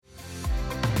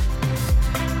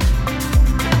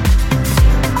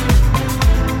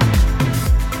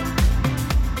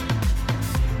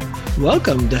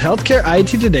Welcome to Healthcare IT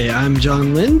Today. I'm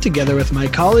John Lynn, together with my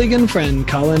colleague and friend,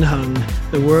 Colin Hung.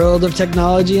 The world of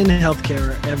technology and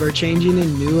healthcare are ever-changing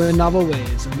in new and novel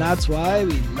ways, and that's why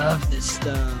we love this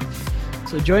stuff.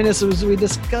 So join us as we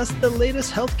discuss the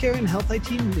latest healthcare and health IT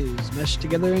news, meshed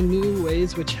together in new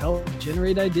ways which help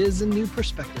generate ideas and new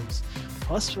perspectives.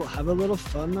 Plus, we'll have a little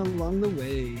fun along the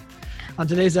way. On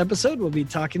today's episode, we'll be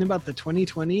talking about the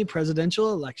 2020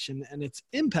 presidential election and its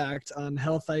impact on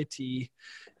health IT.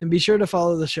 And be sure to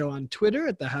follow the show on Twitter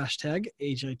at the hashtag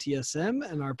HITSM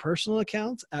and our personal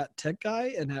accounts at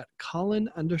TechGuy and at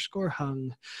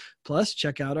Colin_Hung. Plus,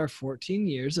 check out our 14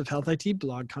 years of health IT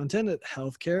blog content at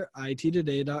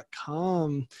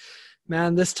healthcareittoday.com.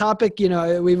 Man, this topic,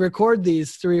 we record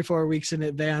these 3 or 4 weeks in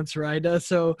advance, right?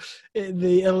 So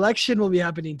the election will be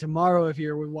happening tomorrow if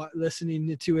you're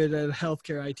listening to it at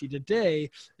Healthcare IT Today,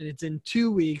 and it's in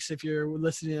 2 weeks if you're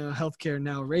listening on Healthcare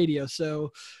Now Radio.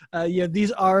 So,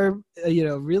 these are,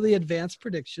 really advanced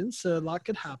predictions, so a lot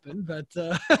could happen, but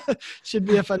should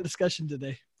be a fun discussion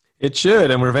today. It should,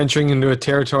 and we're venturing into a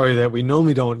territory that we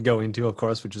normally don't go into, of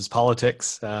course, which is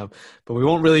politics. But we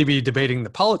won't really be debating the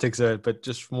politics of it, but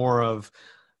just more of,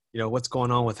 what's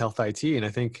going on with health IT. And I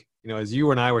think, as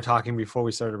you and I were talking before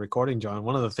we started recording, John,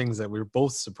 one of the things that we were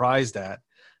both surprised at,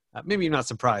 maybe not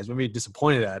surprised, maybe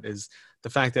disappointed at, is the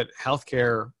fact that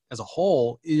healthcare as a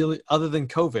whole, other than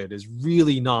COVID, is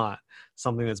really not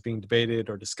something that's being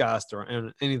debated or discussed or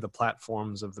on any of the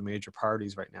platforms of the major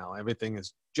parties right now. Everything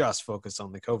is just focused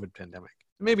on the COVID pandemic.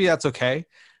 Maybe that's okay,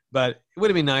 but it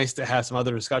would have been nice to have some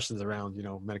other discussions around,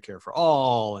 Medicare for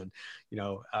all and,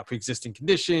 pre-existing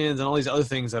conditions and all these other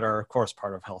things that are, of course,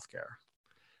 part of healthcare.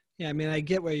 Yeah, I mean, I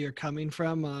get where you're coming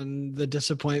from on the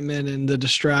disappointment and the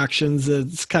distractions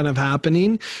that's kind of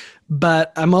happening,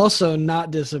 but I'm also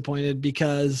not disappointed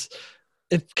because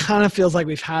it kind of feels like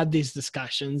we've had these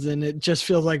discussions and it just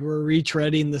feels like we're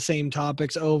retreading the same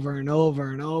topics over and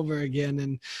over and over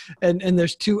again. And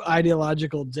there's two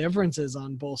ideological differences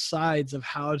on both sides of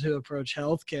how to approach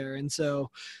healthcare. And so,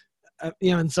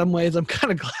 in some ways, I'm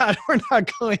kind of glad we're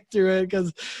not going through it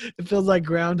because it feels like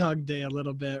Groundhog Day a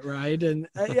little bit, right? And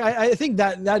I think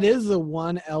that is the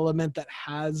one element that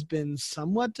has been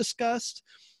somewhat discussed,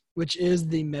 which is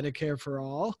the Medicare for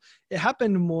all. It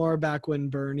happened more back when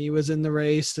Bernie was in the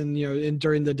race and,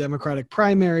 during the Democratic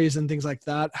primaries and things like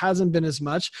that. Hasn't been as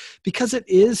much because it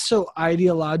is so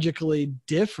ideologically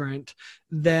different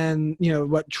than,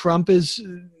 what Trump is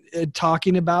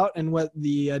talking about and what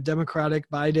the Democratic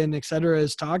Biden, et cetera,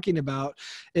 is talking about.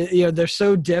 They're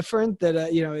so different that,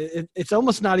 it's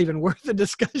almost not even worth the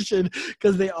discussion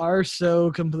because they are so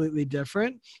completely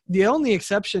different. The only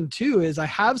exception too is I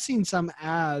have seen some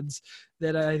ads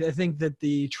that I think that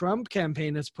the Trump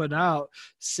campaign has put out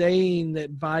saying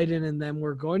that Biden and them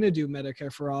were going to do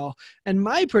Medicare for all. And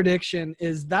my prediction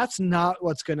is that's not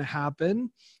what's going to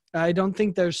happen. I don't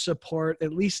think there's support,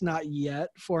 at least not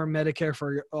yet, for Medicare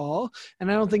for all. And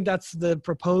I don't think that's the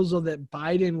proposal that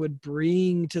Biden would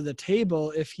bring to the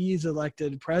table if he's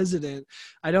elected president.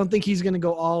 I don't think he's going to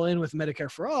go all in with Medicare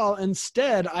for all.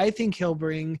 Instead, I think he'll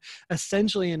bring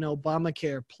essentially an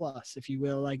Obamacare plus, if you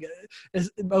will, like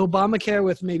Obamacare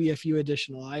with maybe a few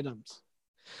additional items.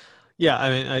 Yeah, I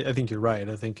mean, I think you're right.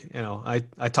 I think, I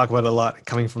talk about it a lot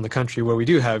coming from the country where we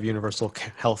do have universal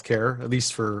health care, at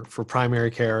least for primary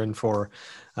care and for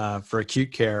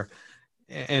acute care.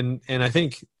 And I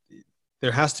think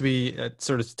there has to be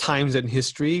sort of times in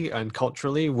history and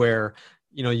culturally where,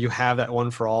 you have that one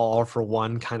for all for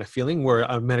one kind of feeling where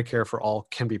a Medicare for all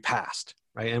can be passed.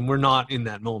 Right. And we're not in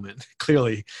that moment,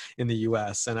 clearly, in the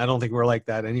US. And I don't think we're like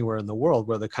that anywhere in the world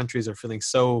where the countries are feeling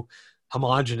so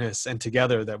homogenous and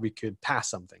together that we could pass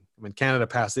something. I mean, Canada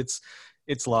passed its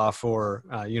law for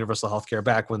universal healthcare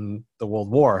back when the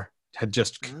World War had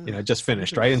just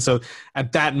finished, right? And so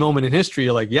at that moment in history,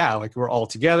 you're like, yeah, like we're all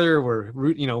together,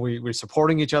 we're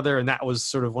supporting each other, and that was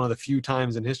sort of one of the few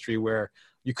times in history where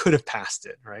you could have passed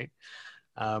it, right?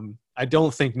 I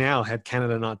don't think now, had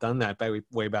Canada not done that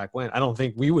way back when, I don't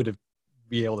think we would have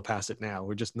be able to pass it now.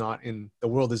 We're just not the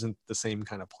world isn't the same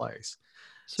kind of place.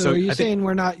 So are you saying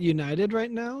we're not united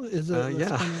right now? Is it?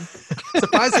 Yeah.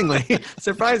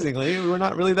 Surprisingly, we're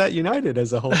not really that united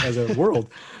as a whole, as a world.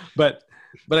 But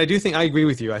I do think I agree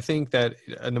with you. I think that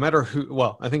no matter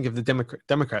I think if the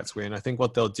Democrats win, I think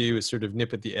what they'll do is sort of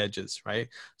nip at the edges, right?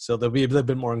 So they'll be a little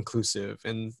bit more inclusive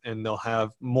and they'll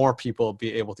have more people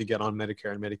be able to get on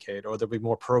Medicare and Medicaid, or there'll be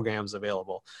more programs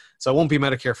available. So it won't be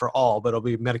Medicare for all, but it'll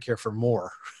be Medicare for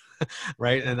more.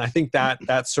 Right. And I think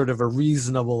that's sort of a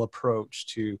reasonable approach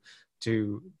to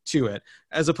to it,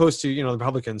 as opposed to, the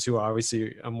Republicans, who are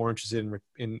obviously more interested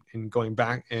in going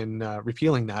back and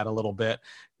repealing that a little bit,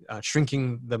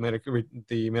 shrinking the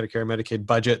Medicare and Medicaid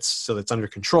budgets so that it's under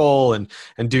control, and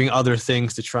doing other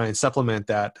things to try and supplement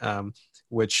that,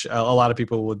 which a lot of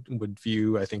people would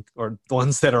view, I think, or the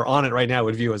ones that are on it right now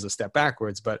would view as a step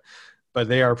backwards, but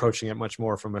they are approaching it much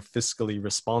more from a fiscally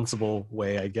responsible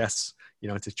way, I guess,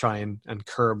 to try and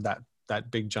curb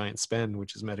that big giant spend,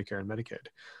 which is Medicare and Medicaid.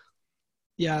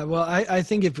 Yeah, well, I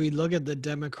think if we look at the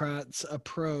Democrats'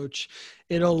 approach,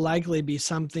 it'll likely be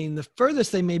something, the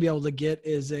furthest they may be able to get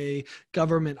is a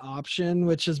government option,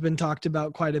 which has been talked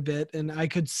about quite a bit. And I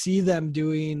could see them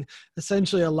doing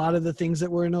essentially a lot of the things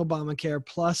that were in Obamacare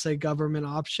plus a government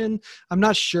option. I'm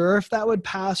not sure if that would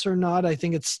pass or not. I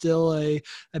think it's still a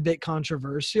bit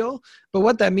controversial. But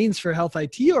what that means for health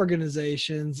IT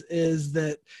organizations is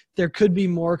that there could be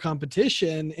more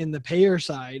competition in the payer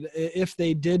side if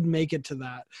they did make it to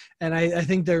that. And I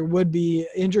think there would be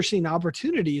interesting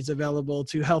opportunities available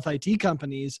to health IT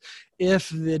companies if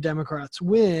the Democrats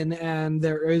win and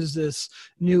there is this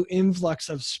new influx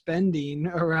of spending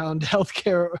around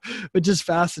healthcare, which is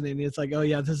fascinating. It's like, oh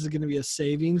yeah, this is going to be a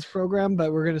savings program,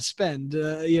 but we're going to spend,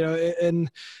 and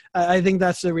I think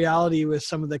that's the reality with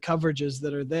some of the coverages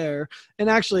that are there. And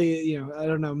actually, I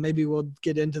don't know, maybe we'll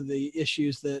get into the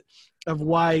issues of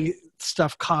why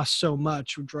stuff costs so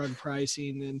much, drug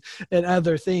pricing and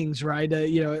other things, right?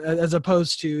 As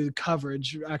opposed to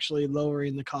coverage actually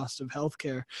lowering the cost of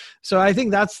healthcare. So I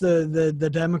think that's the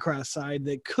Democrat side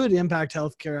that could impact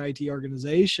healthcare IT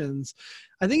organizations.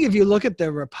 I think if you look at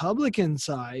the Republican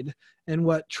side and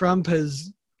what Trump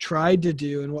has tried to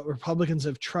do and what Republicans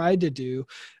have tried to do,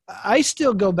 I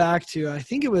still go back to, I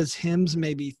think it was HIMSS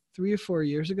maybe 3 or 4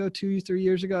 years ago, 2-3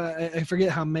 years ago. I forget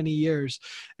how many years.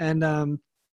 And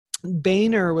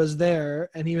Boehner was there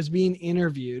and he was being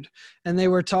interviewed and they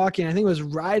were talking, I think it was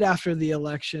right after the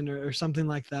election or something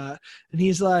like that. And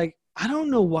he's like, I don't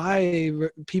know why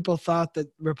people thought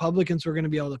that Republicans were going to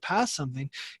be able to pass something.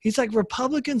 He's like,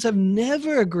 Republicans have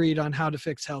never agreed on how to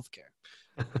fix healthcare.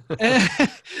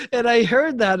 and I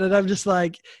heard that and I'm just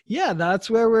like, yeah, that's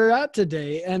where we're at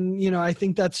today. And, I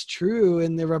think that's true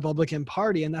in the Republican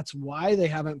Party. And that's why they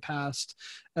haven't passed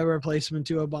a replacement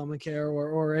to Obamacare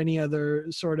or any other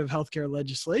sort of healthcare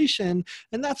legislation.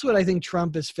 And that's what I think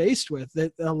Trump is faced with,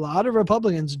 that a lot of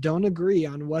Republicans don't agree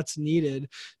on what's needed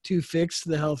to fix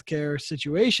the healthcare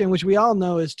situation, which we all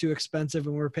know is too expensive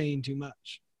and we're paying too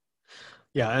much.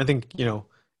 Yeah, I think,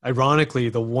 ironically,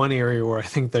 the one area where I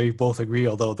think they both agree,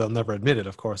 although they'll never admit it,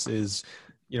 of course, is,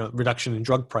 reduction in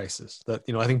drug prices. That,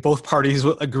 I think both parties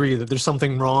will agree that there's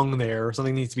something wrong there,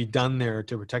 something needs to be done there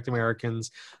to protect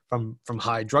Americans from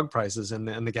high drug prices and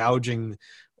the gouging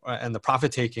and the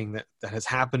profit taking that has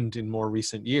happened in more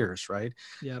recent years, right?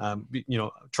 Yeah.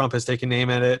 Trump has taken aim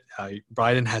at it.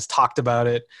 Biden has talked about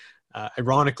it.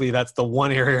 Ironically, that's the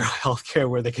one area of healthcare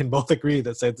where they can both agree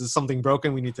that says there's something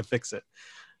broken, we need to fix it.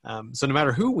 So no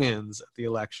matter who wins the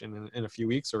election in a few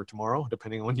weeks or tomorrow,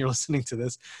 depending on when you're listening to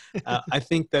this, I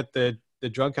think that the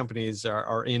drug companies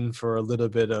are in for a little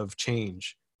bit of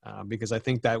change because I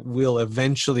think that will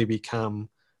eventually become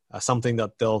something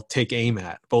that they'll take aim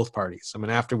at, both parties. I mean,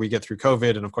 after we get through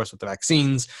COVID and of course with the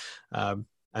vaccines, I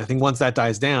think once that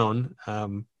dies down,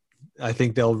 I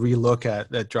think they'll relook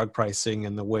at drug pricing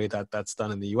and the way that that's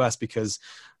done in the U.S. because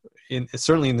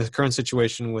certainly in the current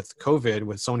situation with COVID,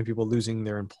 with so many people losing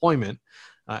their employment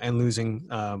and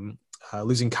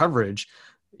losing coverage,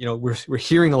 we're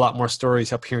hearing a lot more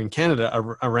stories up here in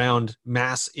Canada around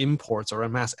mass imports or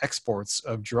mass exports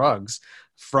of drugs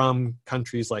from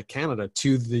countries like Canada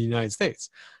to the United States,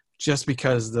 just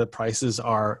because the prices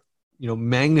are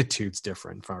magnitudes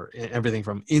different for everything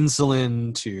from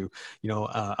insulin to,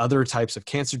 other types of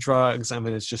cancer drugs. I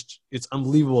mean, it's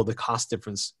unbelievable the cost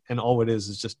difference. And all it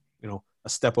is just, a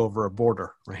step over a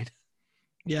border, right?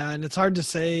 Yeah. And it's hard to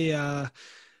say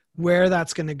where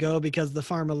that's going to go because the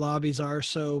pharma lobbies are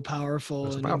so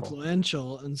powerful and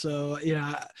influential. And so,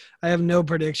 I have no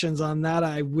predictions on that.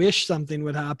 I wish something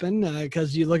would happen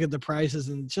because you look at the prices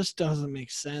and it just doesn't make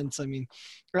sense. I mean,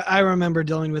 I remember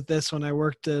dealing with this when I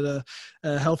worked at a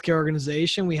healthcare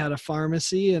organization. We had a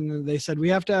pharmacy and they said, we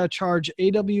have to charge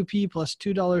AWP plus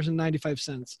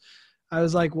 $2.95. I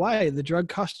was like, why? The drug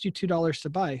costs you $2 to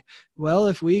buy. Well,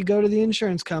 if we go to the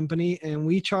insurance company and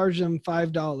we charge them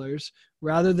 $5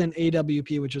 rather than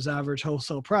AWP, which is average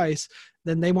wholesale price,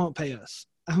 then they won't pay us.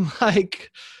 I'm like,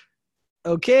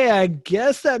 okay, I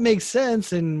guess that makes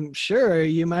sense. And sure,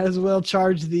 you might as well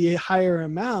charge the higher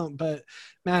amount, but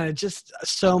man, it just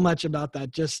so much about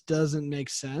that just doesn't make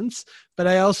sense. But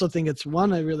I also think it's a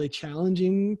really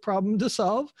challenging problem to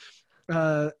solve.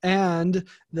 and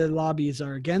the lobbies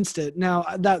are against it. Now,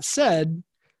 that said,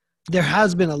 there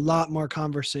has been a lot more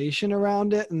conversation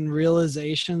around it and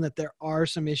realization that there are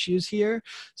some issues here.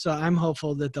 So I'm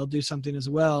hopeful that they'll do something as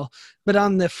well. But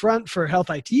on the front for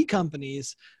health IT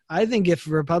companies, I think if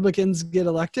Republicans get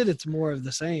elected, it's more of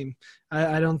the same.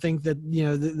 I don't think that,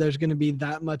 there's going to be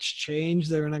that much change.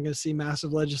 They're not going to see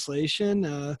massive legislation.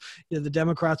 The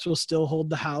Democrats will still hold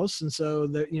the House. And so,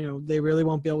 they really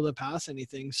won't be able to pass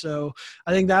anything. So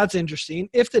I think that's interesting.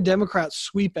 If the Democrats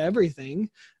sweep everything,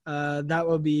 that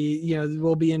will be,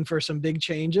 we'll be in for some big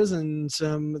changes and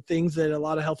some things that a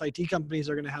lot of health IT companies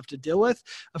are going to have to deal with.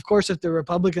 Of course, if the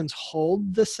Republicans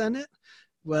hold the Senate,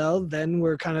 well, then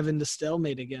we're kind of into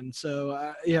stalemate again.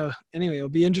 So, anyway, it'll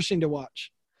be interesting to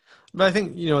watch. But I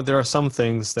think, there are some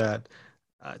things that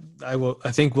I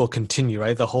think will continue,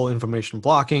 right? The whole information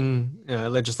blocking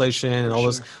legislation and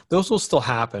all those will still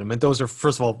happen. I mean, those are,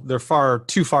 first of all, they're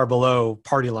too far below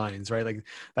party lines, right? Like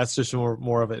that's just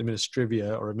more of an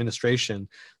administration.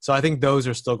 So I think those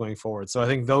are still going forward. So I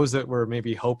think those that were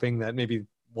maybe hoping that maybe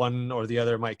one or the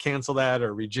other might cancel that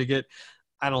or rejig it,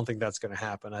 I don't think that's going to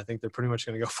happen. I think they're pretty much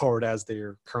going to go forward as they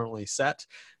are currently set.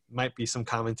 Might be some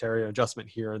commentary or adjustment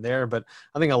here and there, but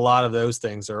I think a lot of those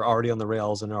things are already on the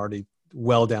rails and already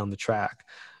well down the track.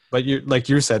 But like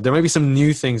you said, there may be some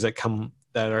new things that come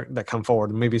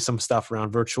forward, maybe some stuff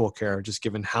around virtual care, just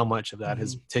given how much of that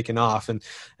has taken off, and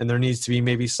there needs to be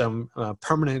maybe some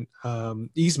permanent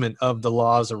easement of the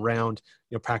laws around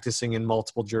practicing in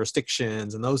multiple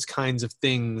jurisdictions and those kinds of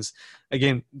things.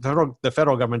 Again, the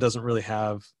federal government doesn't really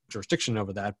have jurisdiction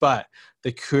over that, but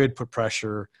they could put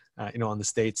pressure on the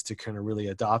states to kind of really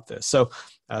adopt this. So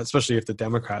especially if the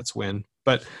Democrats win.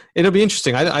 But it'll be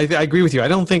interesting. I agree with you. I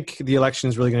don't think the election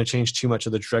is really going to change too much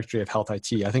of the trajectory of health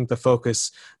IT. I think the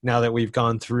focus, now that we've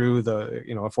gone through the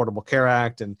Affordable Care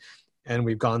Act and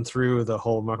we've gone through the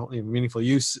whole meaningful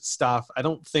use stuff, I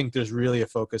don't think there's really a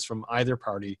focus from either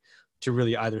party to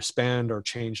really either expand or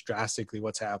change drastically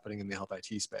what's happening in the health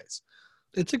IT space.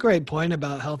 It's a great point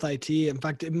about health IT. In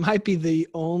fact, it might be the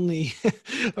only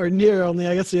or near only,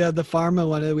 I guess we had the pharma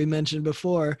one that we mentioned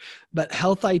before, but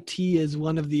health IT is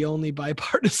one of the only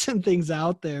bipartisan things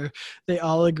out there. They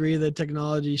all agree that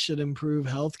technology should improve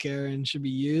healthcare and should be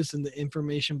used, and the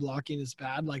information blocking is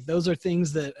bad. Like those are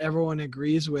things that everyone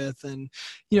agrees with. And,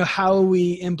 how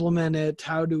we implement it,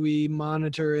 how do we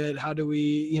monitor it? How do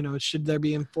we, should there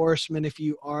be enforcement if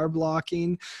you are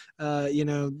blocking?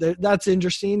 That's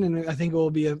interesting. And I think it will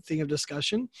be a thing of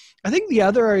discussion. I think the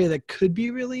other area that could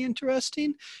be really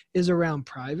interesting is around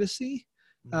privacy.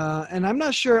 And I'm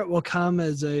not sure it will come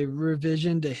as a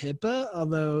revision to HIPAA,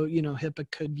 although,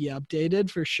 HIPAA could be updated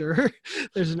for sure.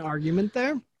 There's an argument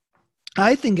there.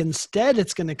 I think instead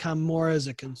it's going to come more as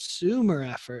a consumer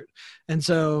effort. And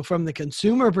so from the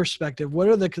consumer perspective, what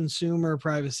are the consumer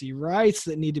privacy rights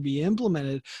that need to be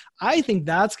implemented? I think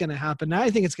that's going to happen. I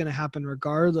think it's going to happen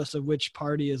regardless of which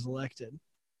party is elected.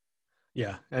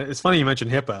 Yeah. And it's funny you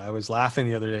mentioned HIPAA. I was laughing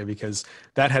the other day because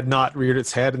that had not reared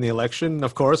its head in the election,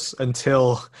 of course,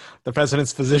 until the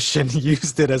president's physician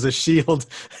used it as a shield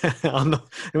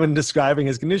when describing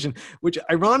his condition, which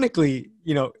ironically,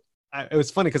 it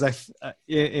was funny because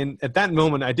at that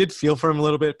moment I did feel for him a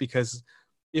little bit, because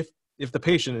if the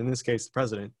patient, in this case the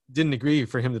president, didn't agree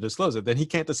for him to disclose it, then he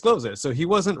can't disclose it. So he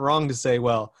wasn't wrong to say,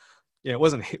 well, it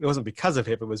wasn't because of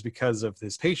HIPAA, it was because of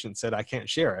his patient said I can't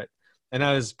share it, and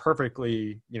that is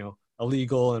perfectly a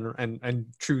legal and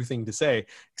true thing to say.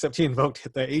 Except he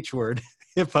invoked the H word,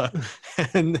 HIPAA,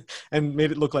 and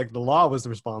made it look like the law was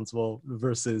responsible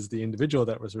versus the individual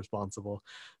that was responsible.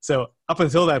 So up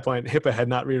until that point, HIPAA had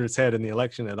not reared its head in the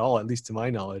election at all, at least to my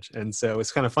knowledge. And so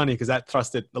it's kind of funny because that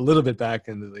thrust it a little bit back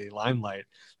into the limelight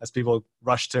as people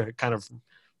rushed to kind of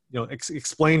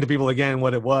explain to people again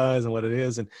what it was and what it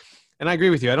is. And I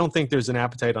agree with you. I don't think there's an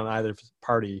appetite on either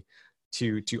party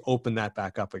to open that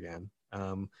back up again.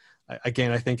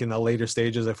 Again, I think in the later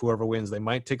stages, if whoever wins, they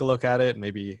might take a look at it,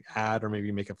 maybe add or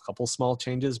maybe make a couple small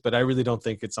changes. But I really don't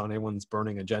think it's on anyone's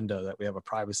burning agenda that we have a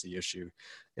privacy issue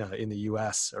in the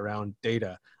US around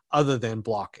data, other than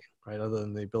blocking, right? Other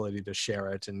than the ability to share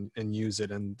it and use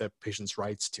it and the patient's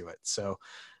rights to it. So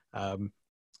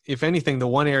if anything, the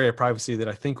one area of privacy that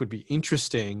I think would be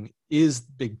interesting is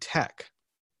big tech.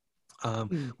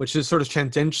 Which is sort of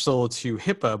tangential to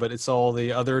HIPAA, but it's all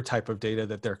the other type of data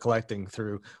that they're collecting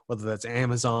through, whether that's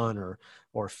Amazon or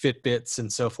Fitbits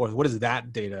and so forth. What is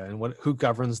that data, and who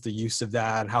governs the use of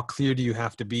that? And how clear do you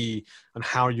have to be on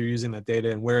how you're using that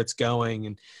data and where it's going?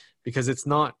 And because it's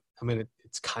not,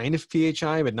 it's kind of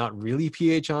PHI, but not really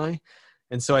PHI.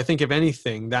 And so I think if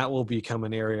anything, that will become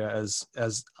an area as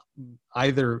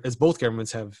as both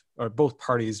governments or both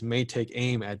parties may take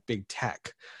aim at big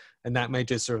tech, and that might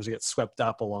just sort of get swept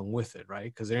up along with it,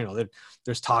 right? Because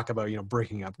there's talk about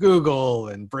breaking up Google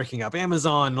and breaking up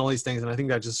Amazon and all these things, and I think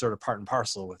that's just sort of part and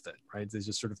parcel with it, right? They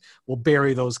just sort of will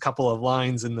bury those couple of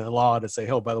lines in the law to say,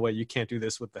 oh, by the way, you can't do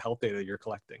this with the health data you're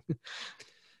collecting.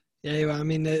 Yeah, I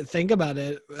mean, think about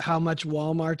it. How much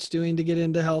Walmart's doing to get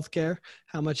into healthcare,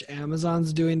 how much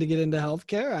Amazon's doing to get into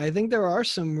healthcare. I think there are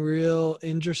some real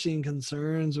interesting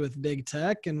concerns with big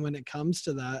tech. And when it comes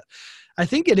to that, I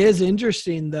think it is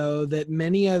interesting, though, that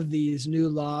many of these new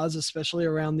laws, especially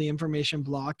around the information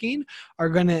blocking, are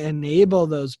going to enable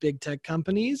those big tech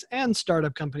companies and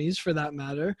startup companies, for that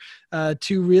matter,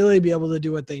 to really be able to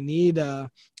do what they need.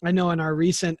 I know in our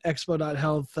recent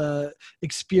Expo.Health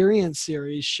experience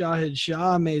series, Shahid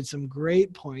Shah made some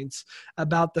great points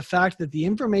about the fact that the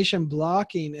information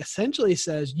blocking essentially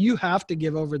says you have to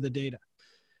give over the data.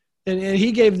 And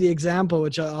he gave the example,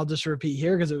 which I'll just repeat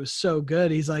here because it was so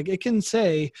good. He's like, it can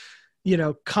say,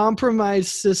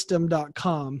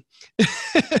 compromisesystem.com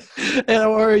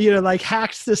or, like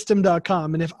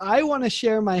hacksystem.com. And if I want to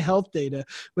share my health data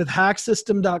with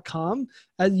hacksystem.com,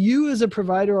 you as a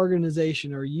provider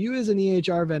organization or you as an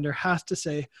EHR vendor has to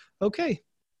say, okay,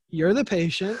 you're the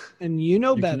patient and you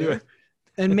better.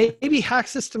 And maybe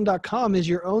hacksystem.com is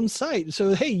your own site.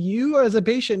 So, hey, you as a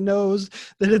patient knows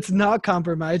that it's not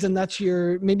compromised, and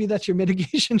maybe that's your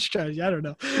mitigation strategy. I don't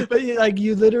know. But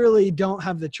you literally don't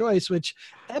have the choice, which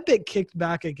Epic kicked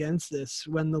back against this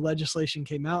when the legislation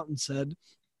came out and said,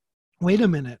 wait a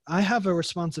minute, I have a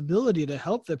responsibility to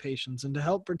help the patients and to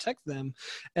help protect them.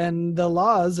 And the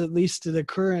laws, at least to the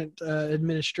current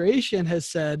administration, has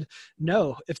said,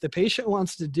 no, if the patient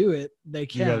wants to do it, they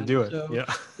can. You got to do it. So, yeah.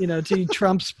 To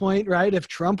Trump's point, right? If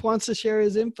Trump wants to share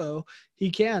his info, he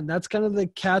can. That's kind of the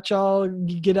catch-all,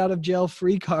 get out of jail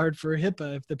free card for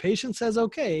HIPAA. If the patient says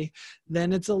okay,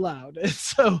 then it's allowed. And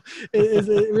so it's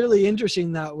really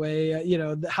interesting that way,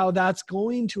 how that's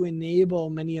going to enable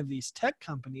many of these tech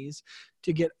companies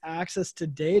to get access to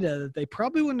data that they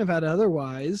probably wouldn't have had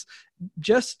otherwise.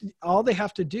 Just all they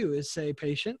have to do is say,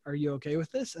 patient, are you okay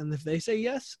with this? And if they say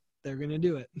yes, they're going to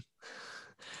do it.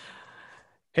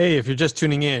 Hey, if you're just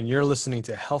tuning in, you're listening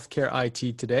to Healthcare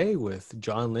IT Today with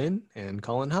John Lin and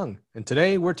Colin Hung. And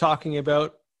today we're talking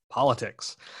about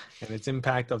politics and its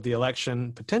impact of the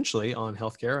election potentially on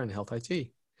healthcare and health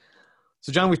IT.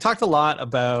 So John, we've talked a lot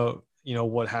about,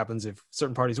 what happens if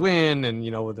certain parties win and,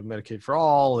 with the Medicaid for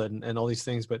all and all these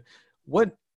things. But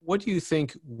what do you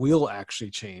think will actually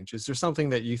change? Is there something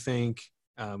that you think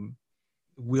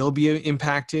will be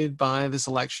impacted by this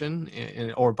election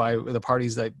or by the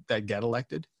parties that get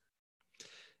elected?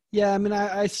 Yeah, I mean,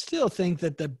 I still think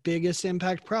that the biggest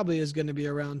impact probably is going to be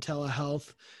around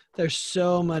telehealth. There's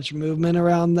so much movement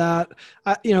around that.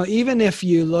 Even if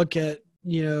you look at,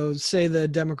 say the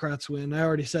Democrats win, I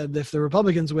already said if the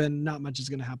Republicans win, not much is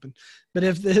going to happen. But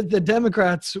if the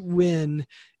Democrats win,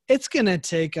 it's going to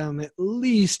take them at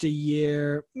least a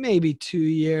year, maybe 2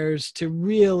 years to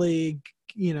really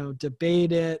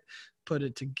debate it, put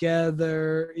it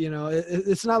together.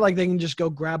 It's not like they can just go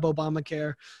grab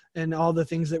Obamacare and all the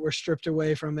things that were stripped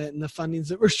away from it and the fundings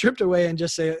that were stripped away and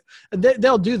just say,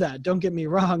 they'll do that. Don't get me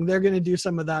wrong. They're going to do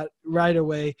some of that right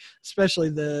away,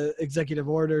 especially the executive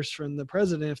orders from the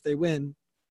president if they win.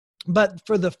 But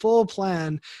for the full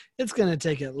plan, it's going to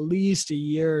take at least a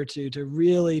year or two to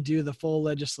really do the full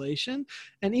legislation.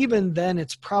 And even then,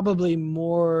 it's probably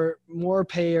more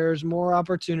payers, more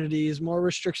opportunities, more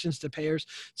restrictions to payers.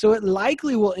 So it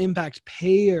likely will impact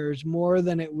payers more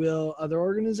than it will other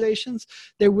organizations.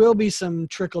 There will be some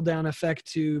trickle-down effect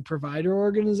to provider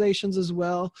organizations as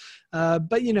well.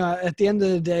 But, at the end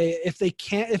of the day, if they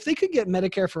could get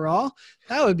Medicare for all,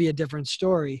 that would be a different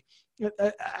story.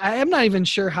 I am not even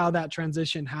sure how that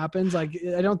transition happens. I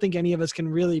don't think any of us can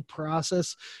really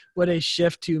process what a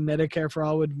shift to Medicare for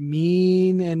all would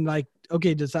mean. And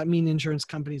okay, does that mean insurance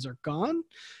companies are gone?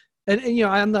 And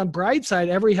on the bright side,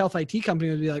 every health IT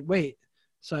company would be like, wait,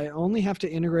 so I only have to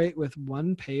integrate with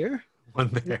one payer? One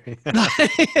payer.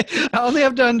 I only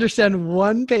have to understand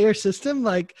one payer system?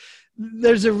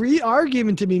 There's a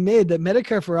argument to be made that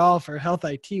Medicare for all for health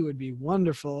IT would be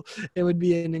wonderful. It would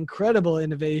be an incredible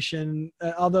innovation,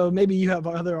 although maybe you have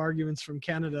other arguments from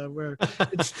Canada where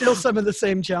it's still some of the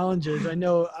same challenges. I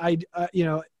know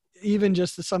even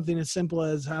just something as simple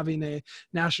as having a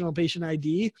national patient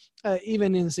ID,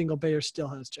 even in single payer still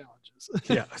has challenges.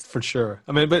 Yeah, for sure.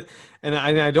 I mean,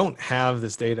 I don't have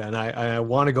this data, and I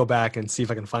want to go back and see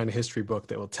if I can find a history book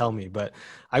that will tell me. But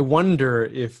I wonder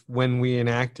if when we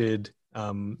enacted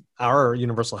our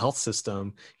universal health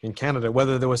system in Canada,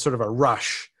 whether there was sort of a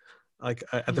rush like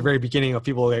at the very beginning of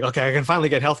people like, okay, I can finally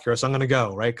get healthcare, so I'm going to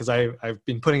go, right? Because I've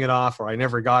been putting it off, or I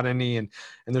never got any, and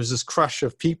there's this crush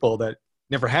of people that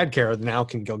never had care that now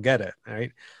can go get it,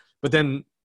 right? But then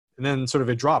and then sort of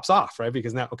it drops off, right?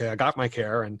 Because now, okay, I got my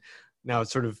care, and now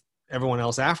it's sort of everyone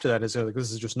else after that is like,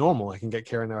 this is just normal. I can get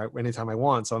care anytime I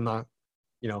want, so I'm not,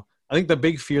 I think the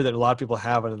big fear that a lot of people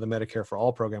have under the Medicare for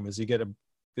All program is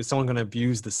is someone going to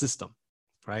abuse the system,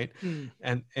 right?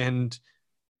 And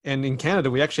in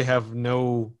Canada, we actually have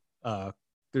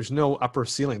there's no upper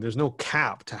ceiling. There's no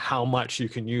cap to how much you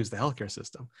can use the healthcare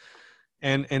system.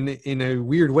 And in a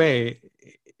weird way,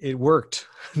 it worked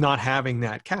not having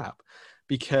that cap,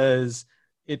 because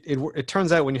it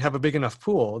turns out when you have a big enough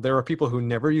pool, there are people who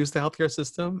never use the healthcare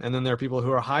system, and then there are people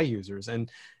who are high users.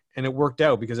 And it worked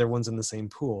out because everyone's in the same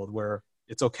pool, where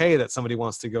it's okay that somebody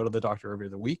wants to go to the doctor every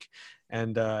other week.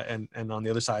 And on the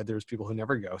other side, there's people who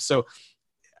never go. So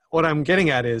what I'm getting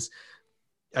at is,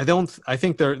 I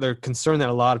think the concern that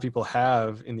a lot of people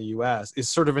have in the US is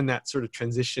sort of in that sort of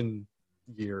transition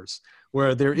years,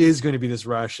 where there is going to be this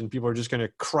rush and people are just going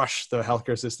to crush the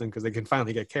healthcare system because they can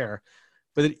finally get care,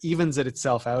 but it evens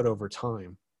itself out over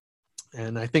time.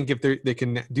 And I think if they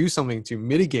can do something to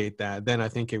mitigate that, then I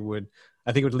think it would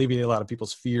alleviate a lot of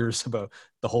people's fears about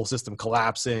the whole system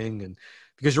collapsing. And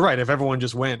because you're right, if everyone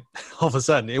just went all of a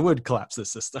sudden, it would collapse the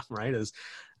system, right?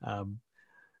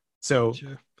 So,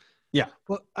 sure. Yeah.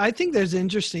 Well, I think there's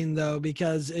interesting though,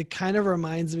 because it kind of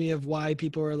reminds me of why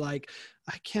people are like,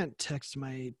 I can't text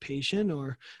my patient,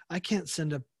 or I can't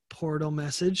send a portal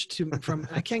message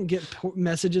I can't get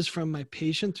messages from my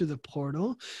patient through the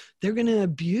portal. They're going to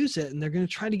abuse it, and they're going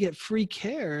to try to get free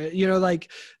care. Like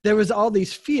there was all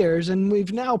these fears, and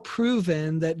we've now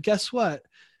proven that, guess what?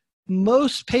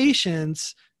 Most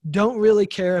patients don't really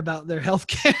care about their health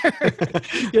care.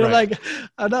 Right. Like,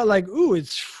 I'm not like, ooh,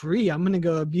 it's free, I'm going to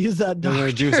go abuse that doctor. I'm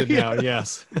going to abuse it now.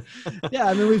 Yes. Yeah.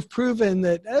 I mean, we've proven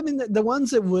that, the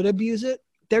ones that would abuse it,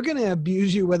 they're going to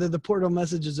abuse you whether the portal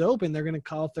message is open. They're going to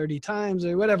call 30 times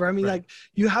or whatever. I mean, Right. like,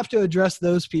 you have to address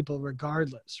those people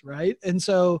regardless, right? And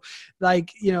so,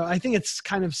 like, I think it's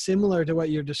kind of similar to what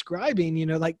you're describing.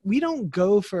 Like, we don't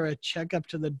go for a checkup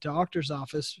to the doctor's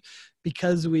office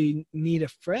because we need a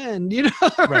friend,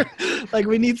 Right. Like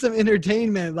we need some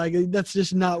entertainment. Like, that's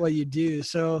just not what you do.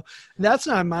 So that's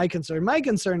not my concern. My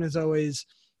concern is always,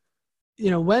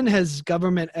 when has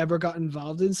government ever got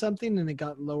involved in something and it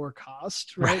got lower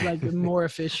cost, right? Like more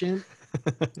efficient.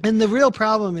 And the real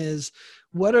problem is,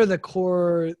 what are the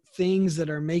core things that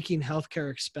are making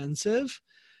healthcare expensive?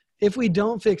 If we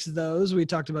don't fix those, we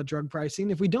talked about drug pricing.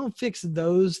 If we don't fix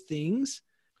those things,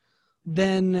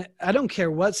 then I don't care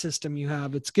what system you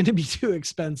have, it's going to be too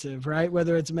expensive, right?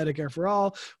 Whether it's Medicare for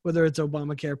All, whether it's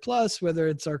Obamacare Plus, whether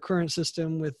it's our current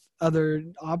system with other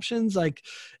options, like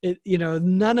it,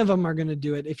 none of them are going to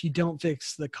do it if you don't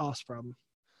fix the cost problem.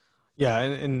 Yeah.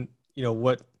 And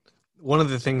one of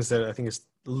the things that I think is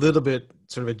a little bit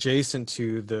sort of adjacent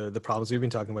to the problems we've been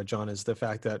talking about, John, is the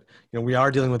fact that, we are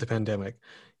dealing with the pandemic.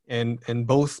 And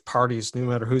both parties, no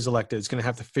matter who's elected, is going to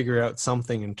have to figure out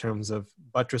something in terms of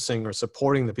buttressing or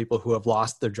supporting the people who have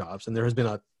lost their jobs. And there has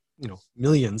been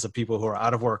millions of people who are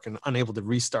out of work and unable to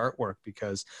restart work,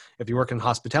 because if you work in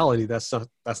hospitality, that's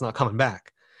not coming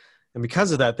back. And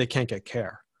because of that, they can't get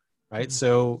care, right? Mm-hmm.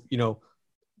 So,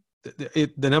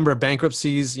 the number of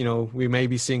bankruptcies, we may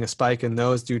be seeing a spike in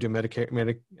those due to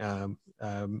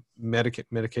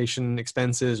medication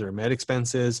expenses or med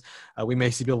expenses. We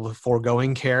may see people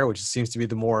foregoing care, which seems to be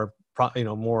the more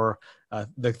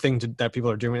the thing that people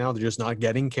are doing now. They're just not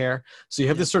getting care. So you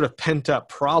have this sort of pent up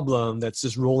problem that's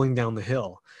just rolling down the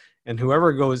hill, and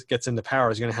whoever gets into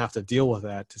power is going to have to deal with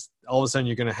that. All of a sudden,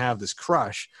 you're going to have this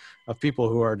crush of people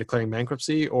who are declaring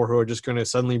bankruptcy, or who are just going to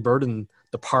suddenly burden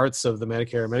the parts of the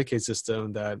Medicare and Medicaid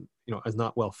system that is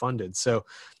not well funded. So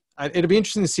it'll be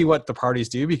interesting to see what the parties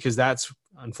do, because that's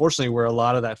unfortunately where a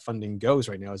lot of that funding goes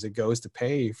right now, is it goes to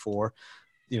pay for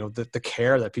the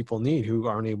care that people need who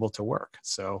aren't able to work.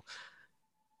 So,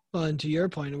 well, and to your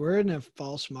point, we're in a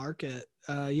false market.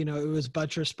 It was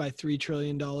buttressed by $3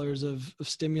 trillion of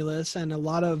stimulus, and a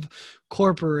lot of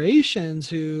corporations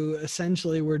who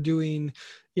essentially were doing,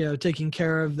 taking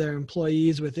care of their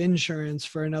employees with insurance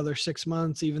for another 6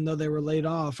 months, even though they were laid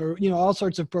off, or, all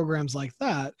sorts of programs like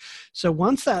that. So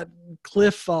once that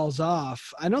cliff falls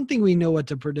off, I don't think we know what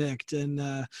to predict.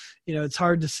 And, it's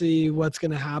hard to see what's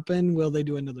going to happen. Will they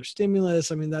do another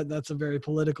stimulus? I mean, that's a very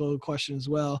political question as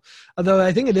well. Although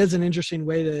I think it is an interesting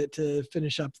way to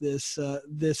finish up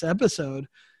this episode.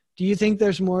 Do you think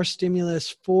there's more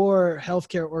stimulus for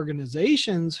healthcare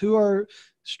organizations who are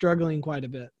struggling quite a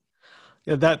bit?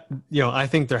 Yeah, I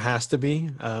think there has to be,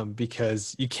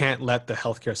 because you can't let the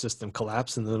healthcare system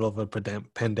collapse in the middle of a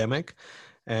pandemic.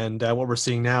 And what we're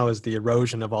seeing now is the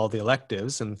erosion of all the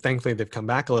electives, and thankfully they've come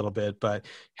back a little bit. But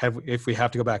if we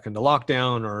have to go back into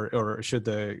lockdown, or should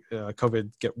the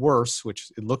COVID get worse,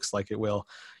 which it looks like it will,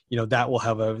 that will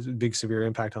have a big severe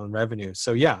impact on revenue.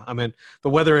 So yeah, I mean, but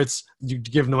whether it's you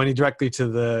give the money directly to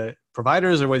the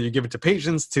providers or whether you give it to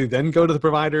patients to then go to the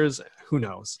providers, who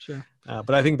knows? Sure.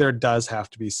 But I think there does have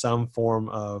to be some form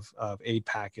of aid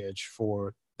package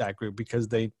for that group because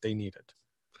they need it.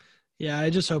 Yeah, I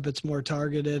just hope it's more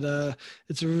targeted.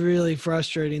 It's really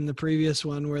frustrating, the previous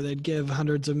one where they'd give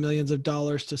hundreds of millions of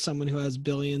dollars to someone who has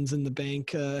billions in the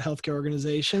bank, healthcare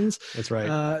organizations. That's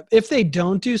right. If they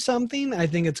don't do something, I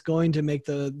think it's going to make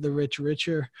the rich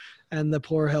richer, and the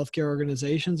poor healthcare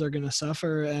organizations are going to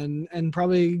suffer and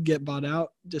probably get bought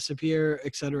out, disappear,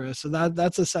 et cetera. So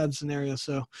that's a sad scenario.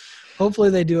 So hopefully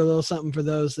they do a little something for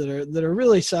those that are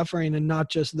really suffering, and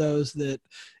not just those that,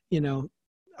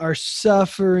 are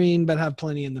suffering but have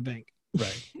plenty in the bank.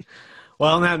 Right.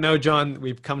 Well, on that note, John,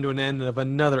 we've come to an end of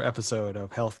another episode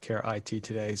of Healthcare IT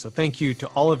Today. So thank you to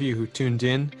all of you who tuned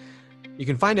in. You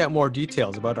can find out more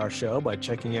details about our show by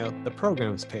checking out the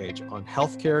programs page on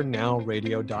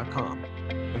healthcarenowradio.com.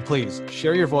 And please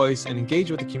share your voice and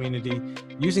engage with the community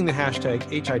using the hashtag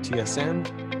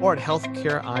HITSN or at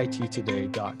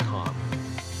healthcareittoday.com.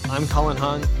 I'm Colin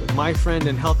Hung with my friend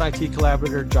and Health IT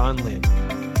collaborator, John Lynn.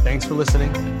 Thanks for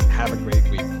listening. Have a great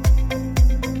week.